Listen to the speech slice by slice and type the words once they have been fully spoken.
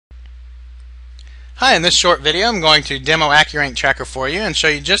Hi, in this short video I'm going to demo AccurankTracker for you and show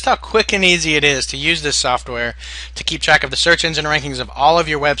you just how quick and easy it is to use this software to keep track of the search engine rankings of all of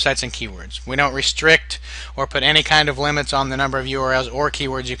your websites and keywords. We don't restrict or put any kind of limits on the number of URLs or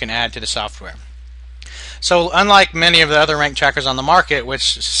keywords you can add to the software. So unlike many of the other rank trackers on the market,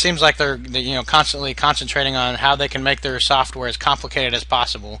 which seems like they're constantly concentrating on how they can make their software as complicated as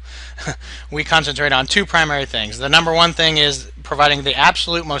possible, we concentrate on two primary things. The number one thing is providing the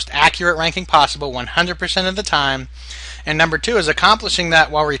absolute most accurate ranking possible 100% of the time, and number two is accomplishing that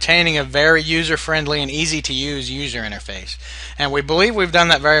while retaining a very user-friendly and easy-to-use user interface. And we believe we've done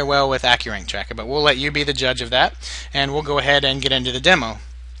that very well with AccurankTracker, but we'll let you be the judge of that, and we'll go ahead and get into the demo.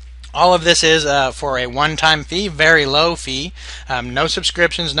 All of this is for a one-time fee, very low fee, no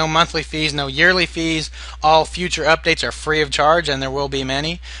subscriptions, no monthly fees, no yearly fees. All future updates are free of charge, and there will be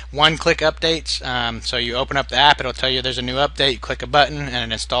many. One-click updates, so you open up the app, it'll tell you there's a new update, you click a button,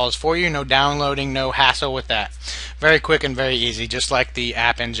 and it installs for you. No downloading, no hassle with that. Very quick and very easy, just like the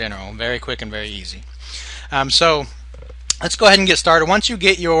app in general. Very quick and very easy. So let's go ahead and get started. Once you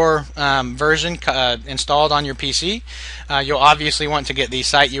get your version installed on your PC, you'll obviously want to get the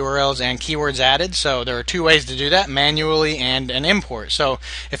site URLs and keywords added. So there are two ways to do that, manually and an import. So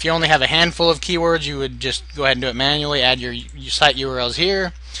if you only have a handful of keywords, you would just go ahead and do it manually. Add your site URLs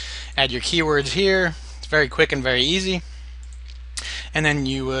here, add your keywords here. It's very quick and very easy. And then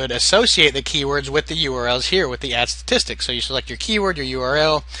you would associate the keywords with the URLs here with the add statistics. So you select your keyword, your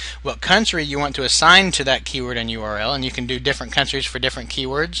URL, what country you want to assign to that keyword and URL, and you can do different countries for different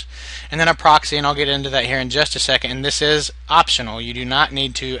keywords, and then a proxy, and I'll get into that here in just a second. And this is optional. You do not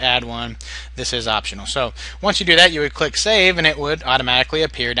need to add one. This is optional. So once you do that, you would click save, and it would automatically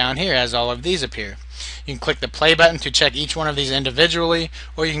appear down here as all of these appear. You can click the play button to check each one of these individually,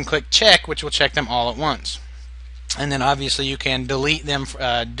 or you can click check, which will check them all at once. And then obviously you can delete them,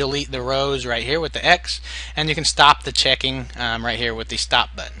 delete the rows right here with the X, and you can stop the checking right here with the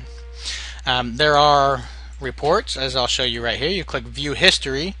stop button. There are reports, as I'll show you right here. You click view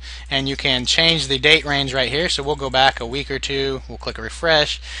history, and you can change the date range right here. So we'll go back a week or two, we'll click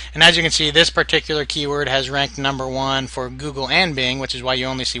refresh, and as you can see, this particular keyword has ranked #1 for Google and Bing, which is why you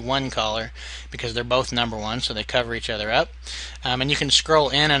only see one color, because they're both #1, so they cover each other up. And you can scroll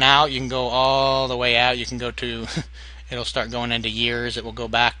in and out. You can go all the way out. You can go to it'll start going into years. It will go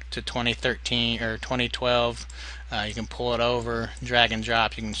back to 2013 or 2012. You can pull it over, drag and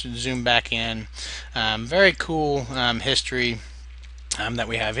drop. You can zoom back in. Very cool history that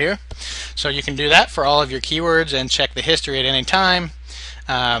we have here. So you can do that for all of your keywords and check the history at any time.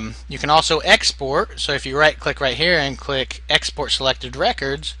 You can also export. So if you right-click right here and click Export Selected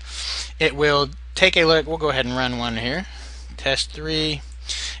Records, it will take a look. We'll go ahead and run one here. Test 3.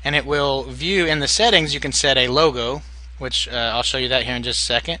 And it will view in the settings. You can set a logo, which I'll show you that here in just a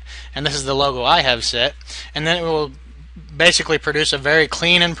second. And this is the logo I have set. And then it will basically produce a very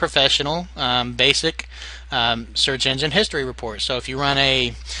clean and professional basic search engine history report. So if you run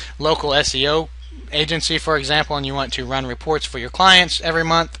a local SEO agency, for example, and you want to run reports for your clients every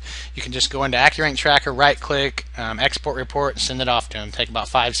month, you can just go into AccurankTracker, right-click, export report, and send it off to them. Take about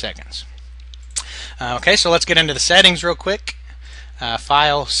 5 seconds. Okay, so let's get into the settings real quick.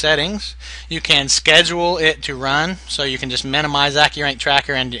 File settings. You can schedule it to run, so you can just minimize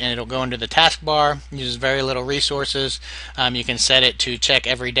AccurankTracker and it'll go into the taskbar. It uses very little resources. You can set it to check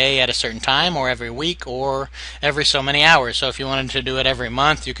every day at a certain time, or every week, or every so many hours. So if you wanted to do it every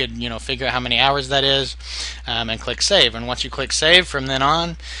month, you could figure out how many hours that is, and click save. And once you click save, from then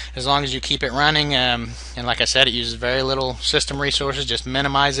on, as long as you keep it running, and like I said, it uses very little system resources, just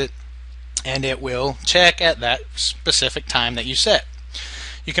minimize it, and it will check at that specific time that you set.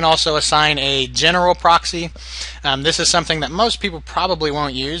 You can also assign a general proxy. This is something that most people probably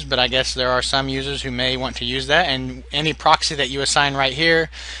won't use, but I guess there are some users who may want to use that, and any proxy that you assign right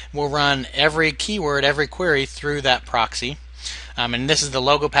here will run every keyword, every query through that proxy. And this is the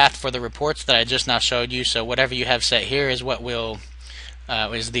logo path for the reports that I just now showed you, so whatever you have set here is what will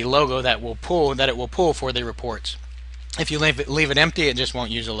is the logo that it will pull for the reports. If you leave it empty, it just won't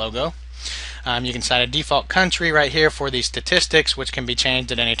use a logo. You can set a default country right here for the statistics, which can be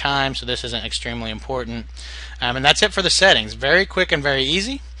changed at any time, so this isn't extremely important. And that's it for the settings. Very quick and very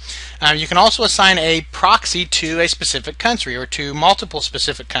easy. You can also assign a proxy to a specific country or to multiple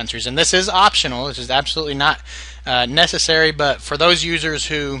specific countries, and this is optional. This is absolutely not necessary, but for those users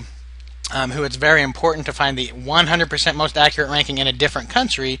who it's very important to find the 100% most accurate ranking in a different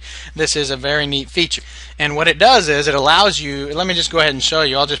country, this is a very neat feature. And what it does is it allows you, let me just go ahead and show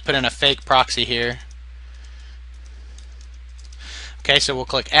you. I'll just put in a fake proxy here. Okay, so we'll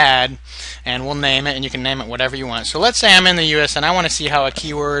click add and we'll name it, and you can name it whatever you want. So let's say I'm in the US and I want to see how a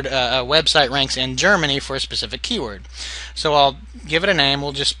keyword, a website ranks in Germany for a specific keyword. So I'll give it a name.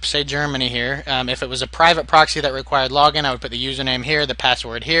 We'll just say Germany here. If it was a private proxy that required login, I would put the username here, the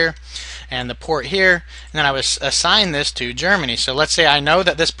password here, and the port here, and then I would assign this to Germany. So let's say I know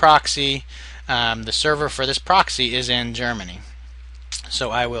that this proxy, the server for this proxy is in Germany.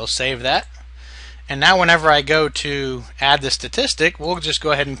 So I will save that. And now whenever I go to add the statistic, we'll just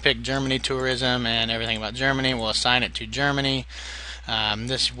go ahead and pick Germany tourism and everything about Germany. We'll assign it to Germany.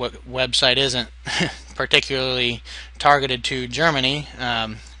 This website isn't particularly targeted to Germany,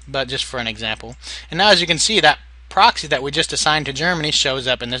 but just for an example. And now as you can see, that proxy that we just assigned to Germany shows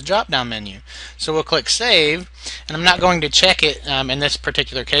up in this drop-down menu. So we'll click Save, and I'm not going to check it in this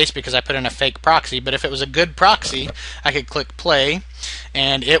particular case because I put in a fake proxy, but if it was a good proxy, I could click Play,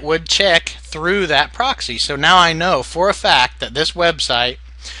 and it would check through that proxy. So now I know for a fact that this website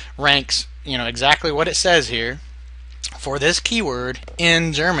ranks, exactly what it says here for this keyword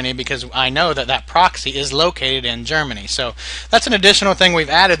in Germany, because I know that that proxy is located in Germany. So that's an additional thing we've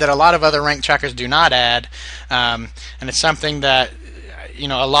added that a lot of other rank trackers do not add, and it's something that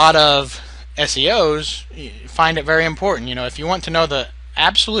a lot of SEOs find it very important. If you want to know the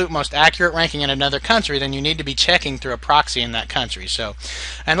absolute most accurate ranking in another country, then you need to be checking through a proxy in that country. So,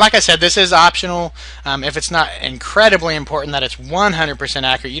 and like I said, this is optional. If it's not incredibly important that it's 100%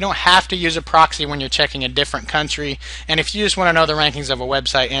 accurate, you don't have to use a proxy when you're checking a different country. And if you just want to know the rankings of a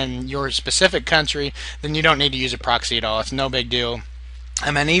website in your specific country, then you don't need to use a proxy at all. It's no big deal.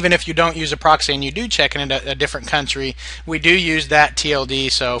 And even if you don't use a proxy and you do check in a different country, we do use that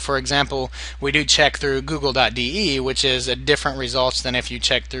TLD. So for example, we do check through google.de, which is a different results than if you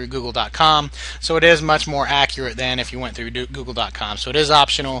check through google.com. So it is much more accurate than if you went through google.com. So it is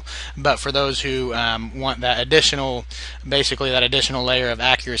optional, but for those who want that additional, basically that additional layer of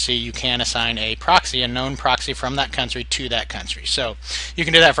accuracy, you can assign a proxy, a known proxy from that country to that country. So you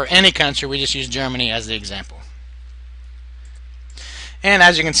can do that for any country. We just use Germany as the example. And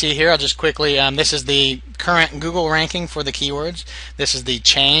as you can see here, I'll just quickly, this is the current Google ranking for the keywords. This is the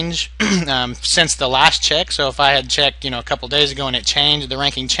change since the last check. So if I had checked, a couple days ago and it changed, the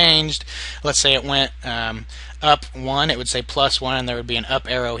ranking changed. Let's say it went up 1, it would say +1 and there would be an up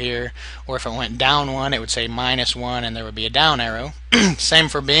arrow here. Or if it went down 1, it would say -1 and there would be a down arrow. Same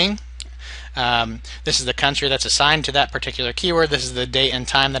for Bing. This is the country that's assigned to that particular keyword. This is the date and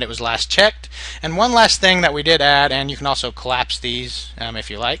time that it was last checked. And one last thing that we did add, and you can also collapse these if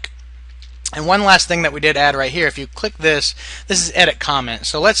you like. And one last thing that we did add right here, if you click this, this is edit comment.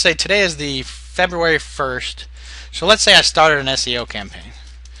 So let's say today is the February 1st. So let's say I started an SEO campaign.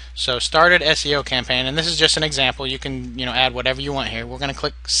 So started SEO campaign, and this is just an example. You can add whatever you want here. We're going to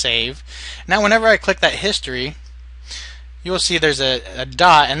click Save. Now whenever I click that history, you will see there's a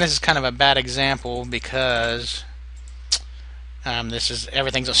dot, and this is kind of a bad example because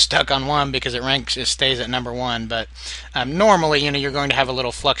everything's stuck on 1 because it stays at number 1. But normally, you're going to have a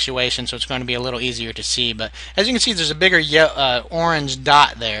little fluctuation, so it's going to be a little easier to see. But as you can see, there's a bigger orange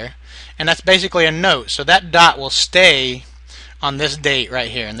dot there, and that's basically a note. So that dot will stay on this date right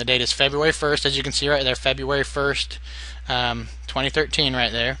here, and the date is February 1st, as you can see right there, February 1st, 2013,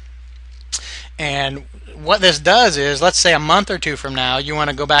 right there. And what this does is, let's say a month or 2 from now, you want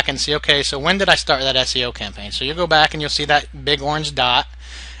to go back and see, okay, so when did I start that SEO campaign? So you'll go back and you'll see that big orange dot,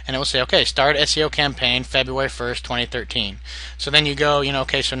 and it will say, okay, start SEO campaign February 1st, 2013. So then you go,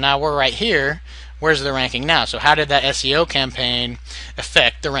 okay, so now we're right here. Where's the ranking now? So how did that SEO campaign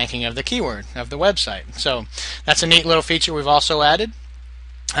affect the ranking of the keyword, of the website? So that's a neat little feature we've also added.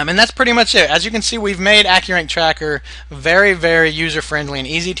 And that's pretty much it. As you can see, we've made AccurankTracker very, very user-friendly and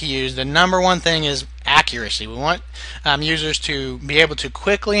easy to use. The number one thing is accuracy. We want users to be able to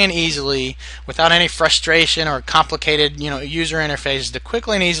quickly and easily, without any frustration or complicated user interfaces, to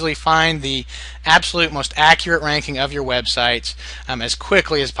quickly and easily find the absolute most accurate ranking of your websites as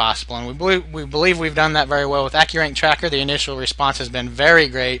quickly as possible. And we believe we've done that very well with AccurankTracker. The initial response has been very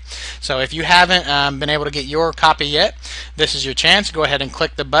great. So if you haven't been able to get your copy yet, this is your chance. Go ahead and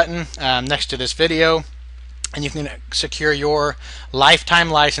click the button next to this video, and you can secure your lifetime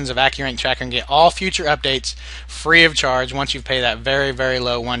license of AccurankTracker and get all future updates free of charge once you pay that very, very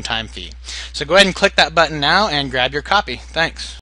low one-time fee. So go ahead and click that button now and grab your copy. Thanks.